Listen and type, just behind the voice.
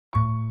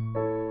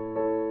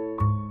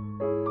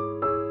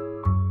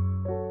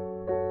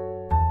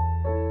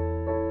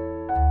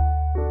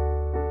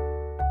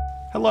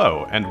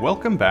Hello, and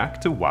welcome back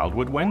to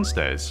Wildwood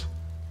Wednesdays.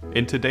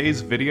 In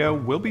today's video,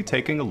 we'll be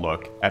taking a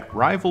look at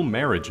rival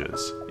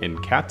marriages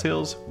in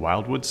Cattails'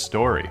 Wildwood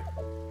Story.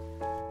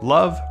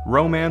 Love,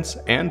 romance,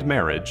 and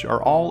marriage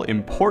are all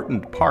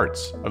important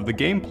parts of the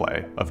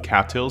gameplay of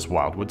Cattails'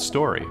 Wildwood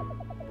Story.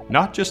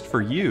 Not just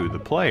for you, the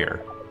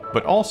player,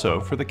 but also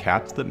for the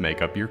cats that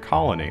make up your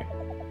colony.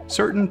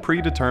 Certain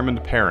predetermined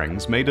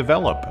pairings may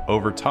develop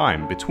over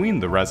time between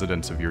the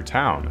residents of your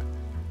town.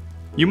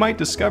 You might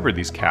discover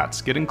these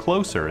cats getting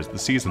closer as the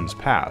seasons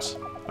pass,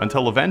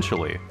 until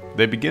eventually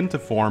they begin to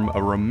form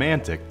a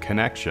romantic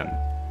connection.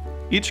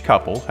 Each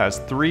couple has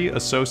 3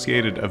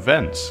 associated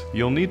events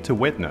you'll need to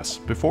witness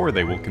before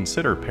they will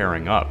consider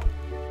pairing up.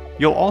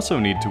 You'll also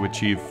need to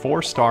achieve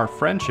 4-star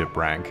friendship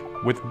rank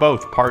with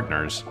both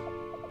partners.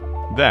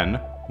 Then,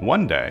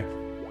 one day,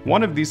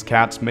 one of these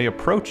cats may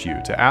approach you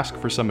to ask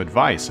for some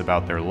advice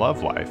about their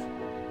love life.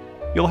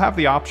 You'll have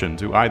the option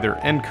to either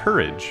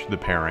encourage the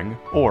pairing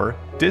or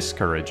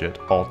discourage it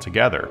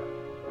altogether.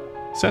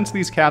 Since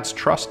these cats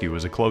trust you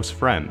as a close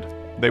friend,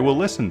 they will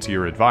listen to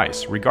your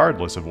advice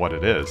regardless of what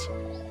it is.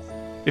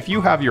 If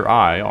you have your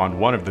eye on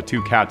one of the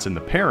 2 cats in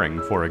the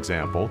pairing, for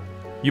example,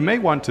 you may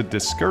want to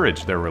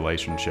discourage their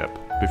relationship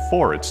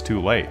before it's too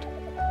late.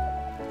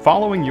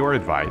 Following your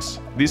advice,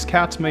 these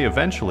cats may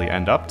eventually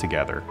end up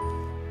together.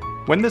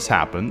 When this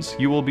happens,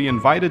 you will be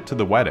invited to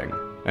the wedding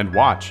and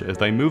watch as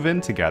they move in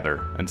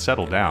together and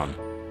settle down.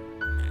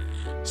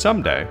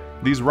 Someday,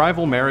 these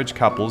rival marriage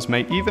couples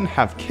may even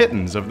have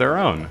kittens of their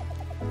own.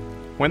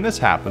 When this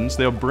happens,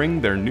 they'll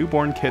bring their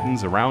newborn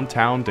kittens around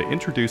town to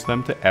introduce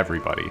them to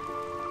everybody.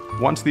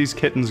 Once these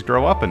kittens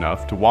grow up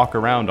enough to walk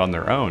around on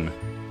their own,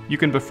 you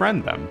can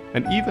befriend them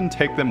and even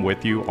take them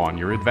with you on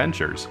your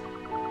adventures.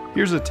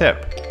 Here's a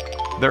tip.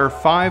 There are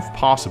 5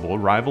 possible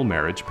rival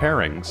marriage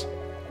pairings.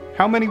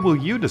 How many will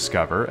you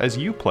discover as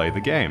you play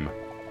the game?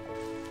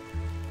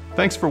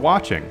 Thanks for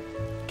watching.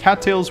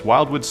 Cattails'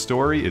 Wildwood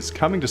Story is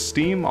coming to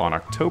Steam on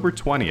October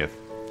 20th.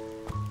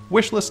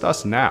 Wishlist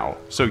us now,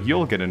 so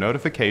you'll get a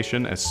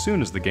notification as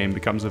soon as the game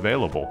becomes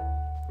available.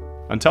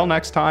 Until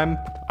next time,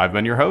 I've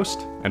been your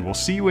host, and we'll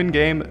see you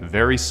in-game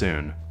very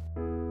soon.